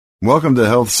Welcome to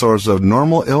Health Source of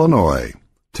Normal, Illinois.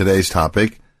 Today's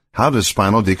topic, how does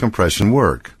spinal decompression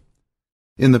work?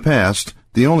 In the past,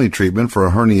 the only treatment for a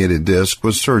herniated disc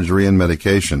was surgery and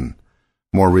medication.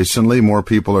 More recently, more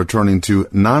people are turning to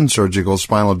non-surgical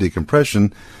spinal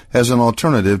decompression as an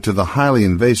alternative to the highly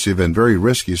invasive and very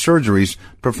risky surgeries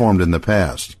performed in the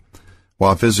past.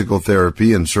 While physical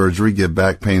therapy and surgery give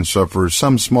back pain sufferers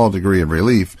some small degree of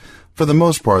relief, for the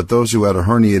most part, those who had a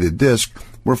herniated disc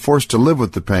were forced to live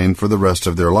with the pain for the rest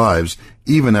of their lives,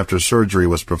 even after surgery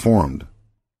was performed.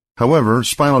 However,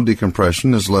 spinal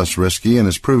decompression is less risky and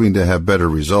is proving to have better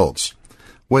results.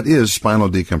 What is spinal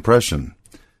decompression?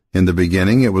 In the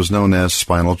beginning, it was known as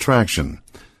spinal traction.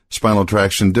 Spinal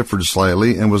traction differed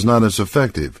slightly and was not as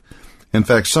effective. In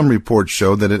fact, some reports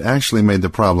show that it actually made the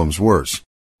problems worse.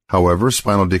 However,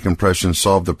 spinal decompression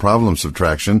solved the problems of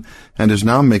traction and is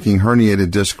now making herniated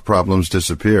disc problems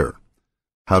disappear.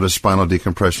 How does spinal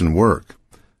decompression work?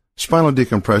 Spinal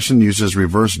decompression uses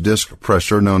reverse disc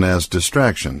pressure known as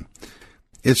distraction.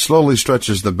 It slowly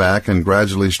stretches the back and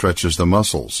gradually stretches the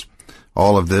muscles.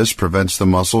 All of this prevents the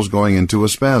muscles going into a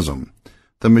spasm.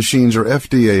 The machines are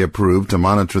FDA approved to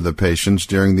monitor the patients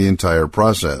during the entire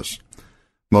process.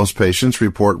 Most patients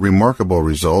report remarkable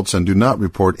results and do not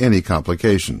report any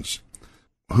complications.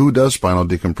 Who does spinal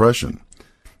decompression?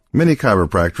 Many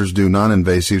chiropractors do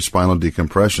non-invasive spinal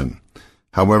decompression.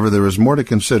 However, there is more to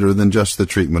consider than just the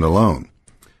treatment alone.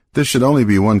 This should only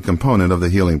be one component of the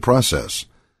healing process.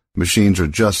 Machines are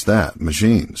just that,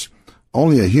 machines.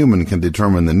 Only a human can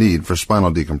determine the need for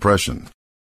spinal decompression.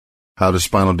 How does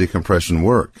spinal decompression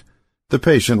work? The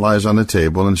patient lies on a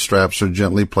table and straps are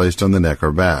gently placed on the neck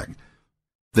or back.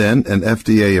 Then, an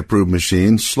FDA-approved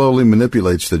machine slowly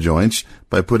manipulates the joints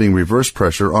by putting reverse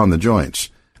pressure on the joints.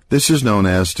 This is known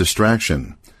as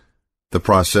distraction. The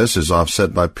process is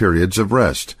offset by periods of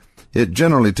rest. It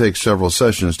generally takes several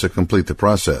sessions to complete the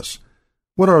process.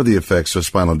 What are the effects of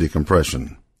spinal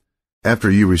decompression?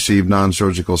 After you receive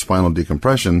non-surgical spinal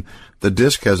decompression, the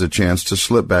disc has a chance to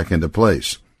slip back into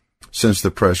place. Since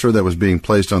the pressure that was being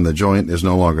placed on the joint is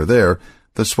no longer there,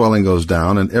 the swelling goes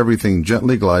down and everything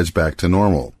gently glides back to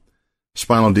normal.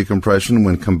 Spinal decompression,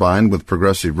 when combined with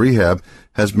progressive rehab,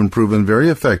 has been proven very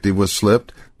effective with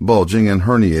slipped, bulging, and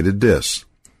herniated discs.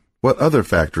 What other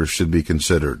factors should be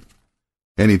considered?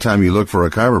 Anytime you look for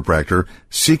a chiropractor,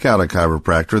 seek out a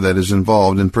chiropractor that is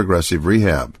involved in progressive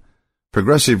rehab.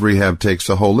 Progressive rehab takes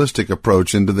a holistic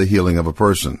approach into the healing of a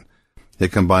person.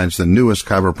 It combines the newest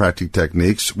chiropractic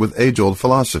techniques with age-old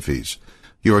philosophies.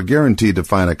 You are guaranteed to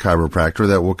find a chiropractor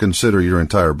that will consider your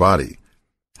entire body.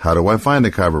 How do I find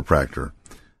a chiropractor?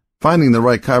 Finding the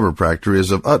right chiropractor is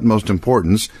of utmost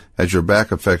importance as your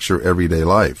back affects your everyday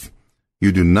life.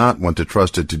 You do not want to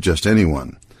trust it to just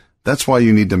anyone. That's why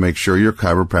you need to make sure your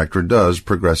chiropractor does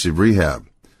progressive rehab.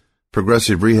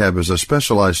 Progressive rehab is a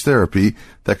specialized therapy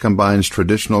that combines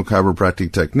traditional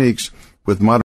chiropractic techniques with modern